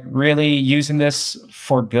like really using this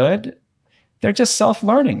for good? they're just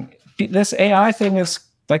self-learning. This AI thing is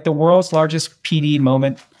like the world's largest PD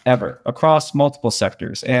moment ever across multiple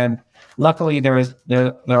sectors. And luckily, there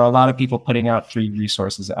are a lot of people putting out free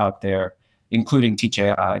resources out there, including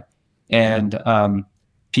TeachAI, and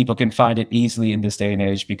people can find it easily in this day and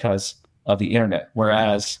age because of the internet.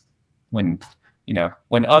 Whereas when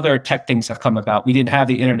other tech things have come about, we didn't have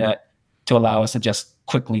the internet to allow us to just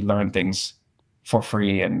quickly learn things for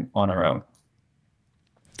free and on our own.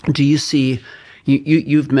 Do you see?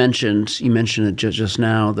 You mentioned it just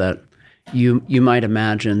now that you might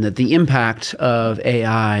imagine that the impact of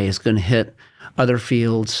AI is going to hit other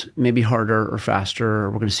fields maybe harder or faster, or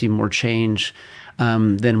we're going to see more change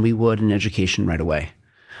than we would in education right away.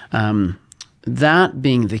 That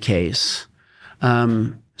being the case,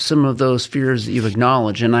 some of those fears that you've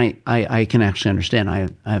acknowledged, and I can actually understand. I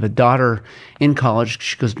have a daughter in college.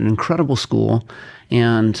 She goes to an incredible school,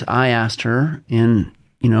 and I asked her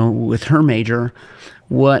with her major,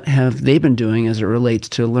 what have they been doing as it relates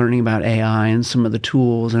to learning about AI and some of the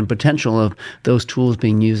tools and potential of those tools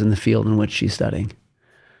being used in the field in which she's studying?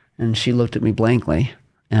 And she looked at me blankly.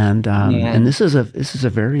 And this is a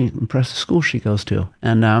very impressive school she goes to.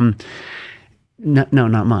 And no,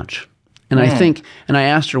 not much. And I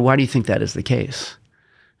asked her, why do you think that is the case?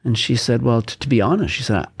 And she said, well, to be honest, she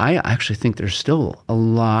said, I actually think there's still a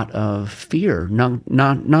lot of fear,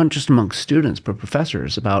 not just amongst students, but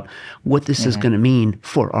professors about what this is going to mean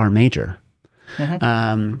for our major.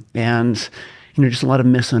 And, just a lot of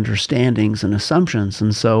misunderstandings and assumptions.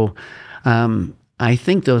 And so I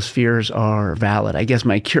think those fears are valid. I guess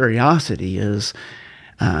my curiosity is,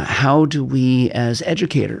 how do we as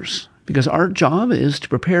educators, because our job is to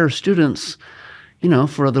prepare students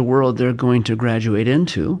for the world they're going to graduate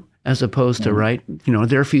into, as opposed to,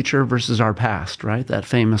 their future versus our past, right? That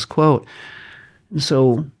famous quote. And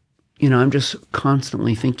so, I'm just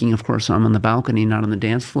constantly thinking, of course, I'm on the balcony, not on the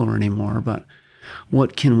dance floor anymore, but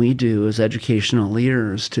what can we do as educational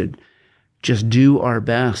leaders to just do our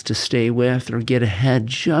best to stay with or get ahead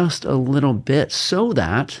just a little bit so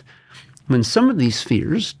that when some of these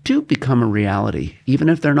fears do become a reality, even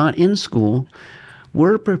if they're not in school,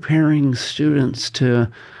 we're preparing students to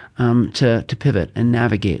pivot and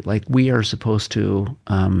navigate like we are supposed to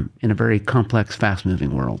in a very complex,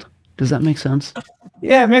 fast-moving world. Does that make sense?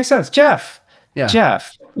 Yeah, it makes sense. Jeff,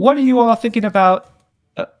 what are you all thinking about?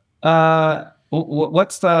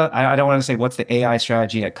 What's the? I don't want to say what's the AI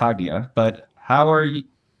strategy at Cognia, but how are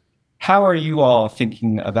you all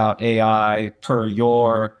thinking about AI per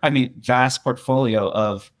your vast portfolio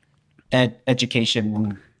of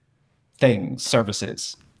education things,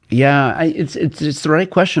 services? Yeah, it's the right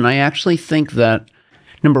question. I actually think that,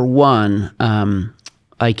 number one,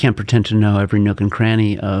 I can't pretend to know every nook and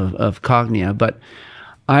cranny of Cognia, but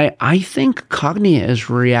I think Cognia is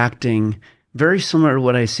reacting very similar to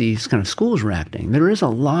what I see kind of schools reacting. There is a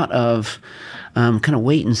lot of kind of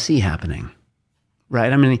wait and see happening, right?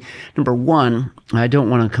 Number one, I don't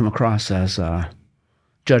want to come across as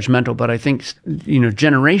judgmental, but I think,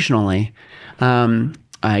 generationally,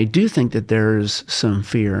 I do think that there's some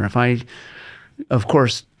fear. Of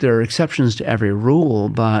course, there are exceptions to every rule,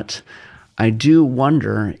 but I do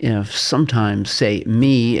wonder if sometimes, say,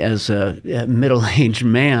 me as a middle-aged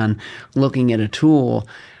man looking at a tool,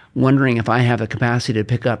 wondering if I have the capacity to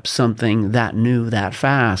pick up something that new that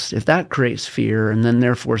fast, if that creates fear and then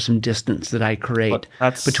therefore some distance that I create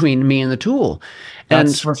between me and the tool.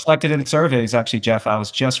 That's reflected in surveys, actually, Jeff. I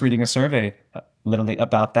was just reading a survey literally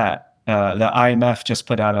about that. The IMF just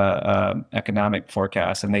put out a economic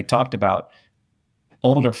forecast, and they talked about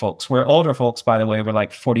older folks, where older folks, by the way, were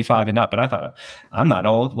like 45 and up. And I thought, I'm not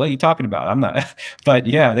old. What are you talking about? I'm not. But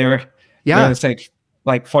yeah, they're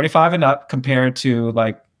like 45 and up compared to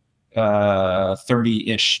like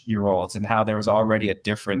 30-ish year olds, and how there was already a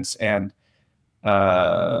difference and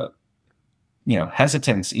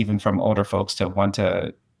hesitance even from older folks to want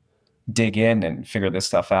to dig in and figure this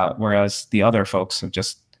stuff out, whereas the other folks have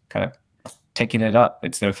just kind of taking it up.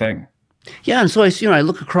 It's their thing. Yeah, and so I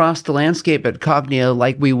look across the landscape at Cognia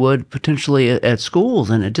like we would potentially at schools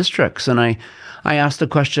and at districts, and I asked the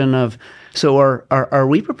question of, so are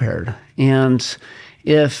we prepared? And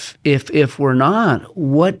if we're not,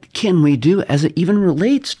 what can we do as it even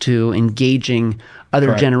relates to engaging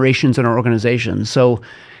other generations in our organization? So,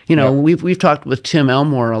 we've talked with Tim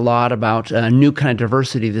Elmore a lot about new kind of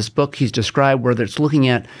diversity. This book he's described, where it's looking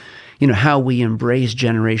at how we embrace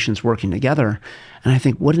generations working together. And I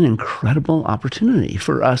think what an incredible opportunity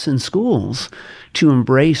for us in schools to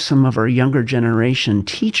embrace some of our younger generation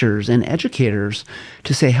teachers and educators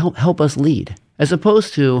to say, help us lead, as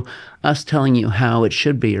opposed to us telling you how it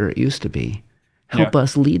should be or it used to be. help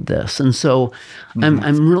us lead this. And so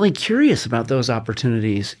I'm really curious about those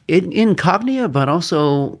opportunities in Cognia, but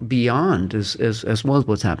also beyond as well as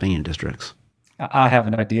what's happening in districts. I have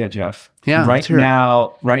an idea, Jeff. Yeah,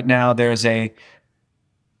 Right now, there's a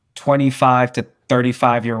 25 to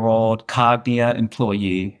 35-year-old Cognia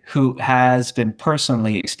employee who has been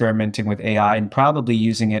personally experimenting with AI and probably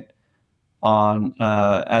using it on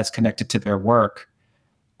as connected to their work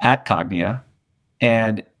at Cognia.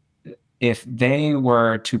 And if they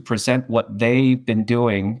were to present what they've been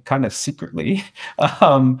doing kind of secretly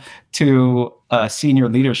to senior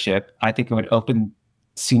leadership, I think it would open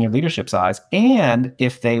senior leadership's eyes. And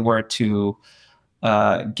if they were to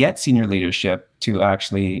get senior leadership to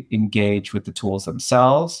actually engage with the tools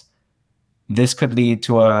themselves, this could lead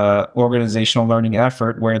to a organizational learning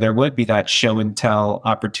effort where there would be that show and tell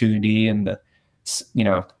opportunity and the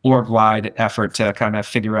org-wide effort to kind of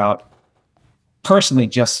figure out personally,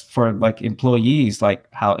 just for like employees, like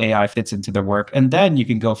how AI fits into their work. And then you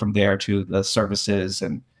can go from there to the services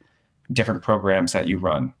and different programs that you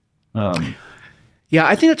run. Yeah,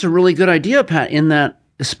 I think that's a really good idea, Pat, in that,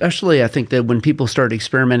 especially I think that when people start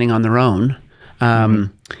experimenting on their own, and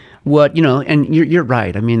you're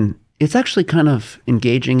right. I mean, it's actually kind of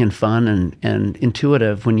engaging and fun and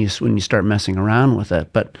intuitive when you start messing around with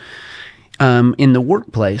it. But in the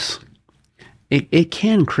workplace, it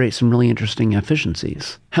can create some really interesting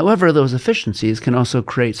efficiencies. However, those efficiencies can also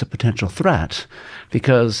create a potential threat,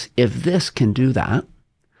 because if this can do that,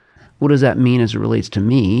 what does that mean as it relates to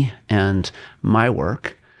me and my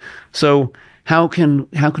work? So how can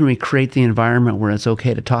we create the environment where it's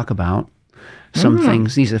okay to talk about some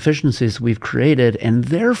things, these efficiencies we've created, and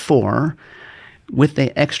therefore, with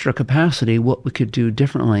the extra capacity, what we could do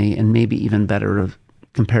differently and maybe even better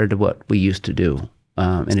compared to what we used to do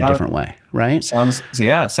in a different way, right? Sounds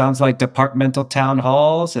like departmental town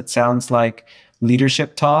halls. It sounds like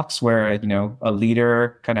leadership talks where, a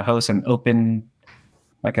leader kind of hosts an open,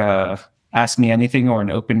 like a ask me anything or an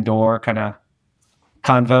open door kind of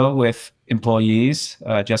convo with employees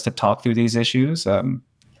just to talk through these issues.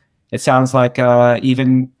 It sounds like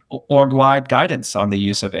even org-wide guidance on the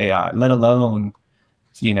use of AI, let alone,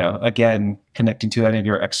 again, connecting to any of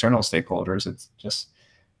your external stakeholders. It's just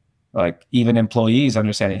like even employees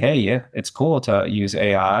understanding, hey, yeah, it's cool to use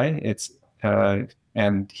AI. It's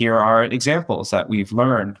and here are examples that we've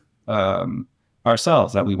learned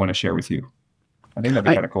ourselves that we want to share with you. I think that'd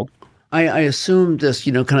be kind of cool. I assume this,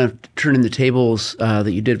 kind of turning the tables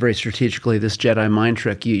that you did very strategically, this Jedi mind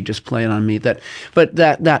trick you just played on me. But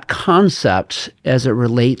that concept as it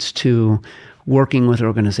relates to working with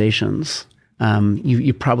organizations,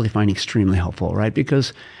 you probably find extremely helpful, right?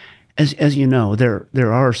 Because as you know,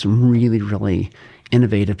 there are some really, really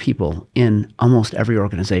innovative people in almost every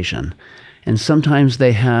organization. And sometimes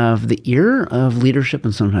they have the ear of leadership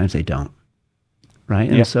and sometimes they don't,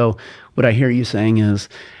 right? And so what I hear you saying is,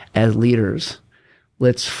 as leaders,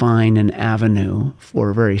 let's find an avenue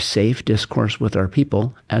for very safe discourse with our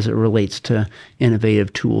people as it relates to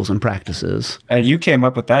innovative tools and practices. And you came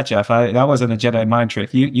up with that, Jeff. That wasn't a Jedi mind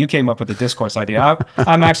trick. You came up with the discourse idea.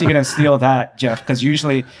 I'm actually going to steal that, Jeff, because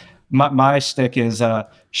usually my shtick is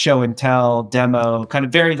show and tell, demo, kind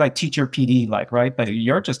of very like teacher PD like, right? But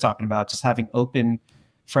you're just talking about just having open,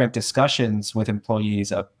 frank discussions with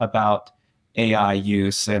employees about AI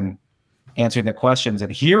use and answering the questions and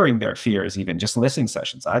hearing their fears, even just listening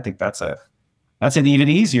sessions. I think that's an even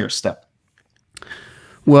easier step.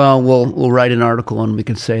 Well, we'll write an article and we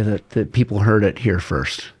can say that people heard it here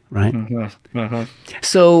first, right? Mm-hmm. Mm-hmm.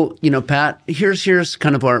 So, Pat, here's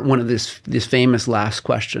kind of one of this famous last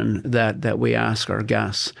question that we ask our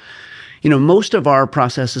guests. Most of our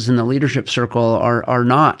processes in the leadership circle are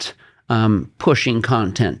not pushing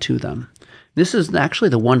content to them. This is actually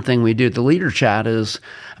the one thing we do. The Leader Chat is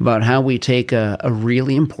about how we take a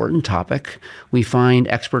really important topic. We find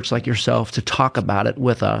experts like yourself to talk about it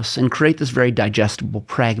with us and create this very digestible,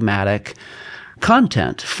 pragmatic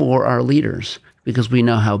content for our leaders because we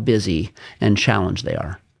know how busy and challenged they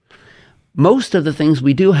are. Most of the things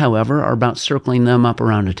we do, however, are about circling them up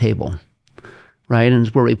around a table, right? And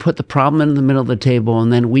it's where we put the problem in the middle of the table,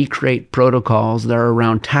 and then we create protocols that are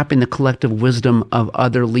around tapping the collective wisdom of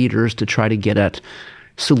other leaders to try to get at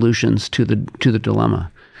solutions to the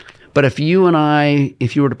dilemma. But if you were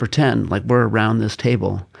to pretend like we're around this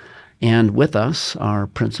table, and with us are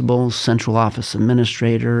principals, central office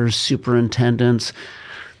administrators, superintendents,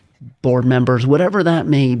 board members, whatever that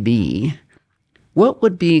may be, what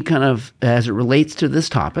would be kind of, as it relates to this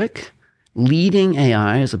topic, leading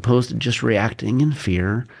AI as opposed to just reacting in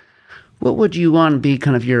fear, what would you want to be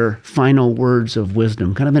kind of your final words of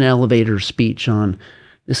wisdom, kind of an elevator speech on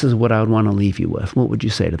this is what I would want to leave you with, what would you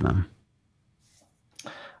say to them?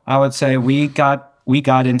 I would say we got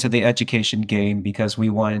into the education game because we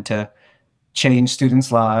wanted to change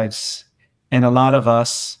students' lives. And a lot of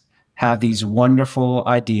us have these wonderful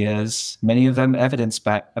ideas, many of them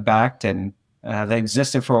evidence-backed, and they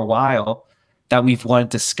existed for a while, that we've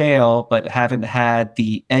wanted to scale, but haven't had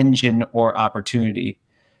the engine or opportunity.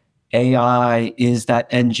 AI is that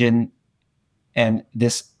engine, and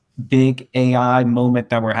this big AI moment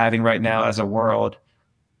that we're having right now as a world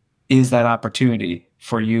is that opportunity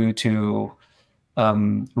for you to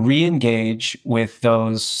re-engage with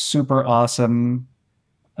those super awesome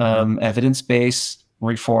evidence-based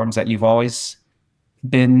reforms that you've always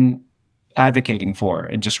been advocating for,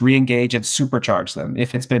 and just re-engage and supercharge them.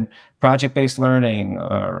 If it's been project-based learning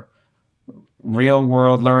or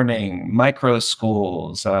real-world learning, micro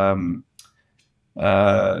schools, I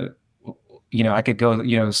could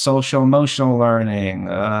go, social emotional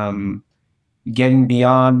learning, getting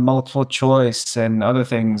beyond multiple choice and other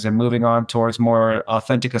things and moving on towards more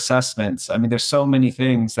authentic assessments. I mean, there's so many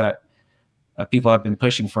things that people have been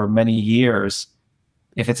pushing for many years.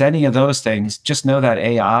 If it's any of those things, just know that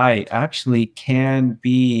AI actually could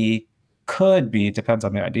be, it depends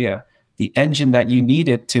on the idea, the engine that you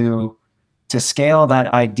needed to scale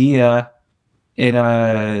that idea in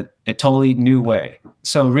a totally new way.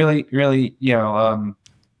 So really, really,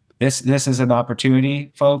 this is an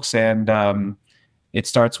opportunity, folks, and it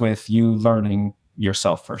starts with you learning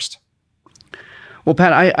yourself first. Well,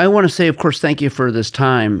 Pat, I want to say, of course, thank you for this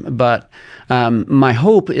time, but my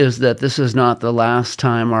hope is that this is not the last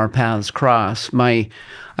time our paths cross. I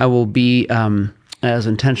will be as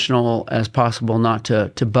intentional as possible not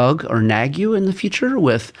to bug or nag you in the future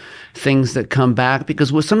with things that come back, because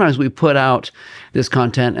sometimes we put out this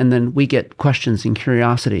content and then we get questions and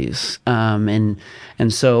curiosities. And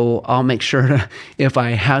so I'll make sure to, if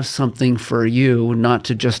I have something for you, not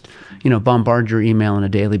to just, bombard your email on a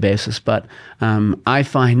daily basis, but I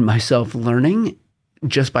find myself learning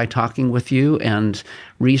just by talking with you and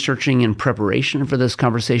researching in preparation for this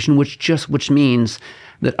conversation, which means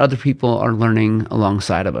that other people are learning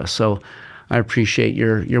alongside of us. So I appreciate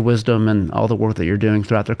your wisdom and all the work that you're doing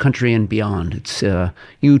throughout the country and beyond. It's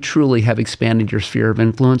you truly have expanded your sphere of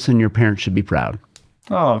influence, and your parents should be proud.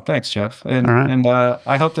 Oh, thanks, Jeff. And all right. And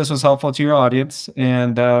I hope this was helpful to your audience.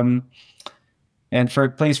 And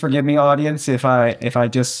please forgive me, audience, if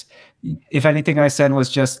anything I said was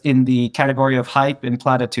just in the category of hype and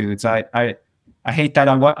platitudes. I hate that.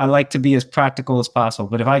 I like to be as practical as possible.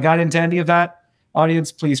 But if I got into any of that,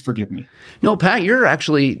 audience, please forgive me. No, Pat, you're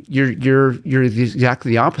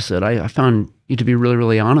exactly the opposite. I found you to be really,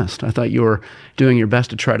 really honest. I thought you were doing your best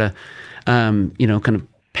to try to, kind of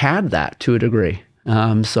pad that to a degree.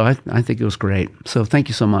 So I think it was great. So thank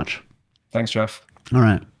you so much. Thanks, Jeff. All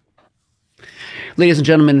right. Ladies and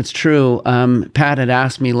gentlemen, it's true. Pat had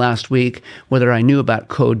asked me last week whether I knew about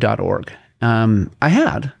code.org. I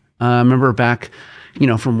had. I remember back,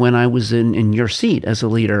 from when I was in your seat as a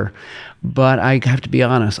leader. But I have to be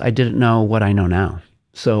honest, I didn't know what I know now.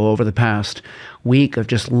 So over the past week of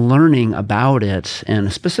just learning about it,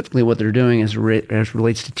 and specifically what they're doing as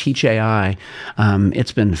relates to TeachAI,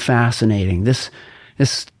 it's been fascinating. This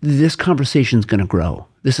conversation is going to grow.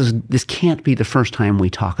 This can't be the first time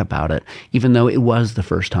we talk about it, even though it was the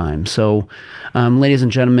first time. So, ladies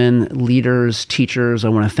and gentlemen, leaders, teachers, I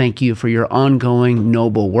want to thank you for your ongoing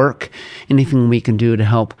noble work. Anything we can do to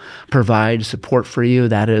help provide support for you,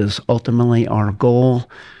 that is ultimately our goal.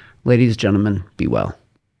 Ladies and gentlemen, be well.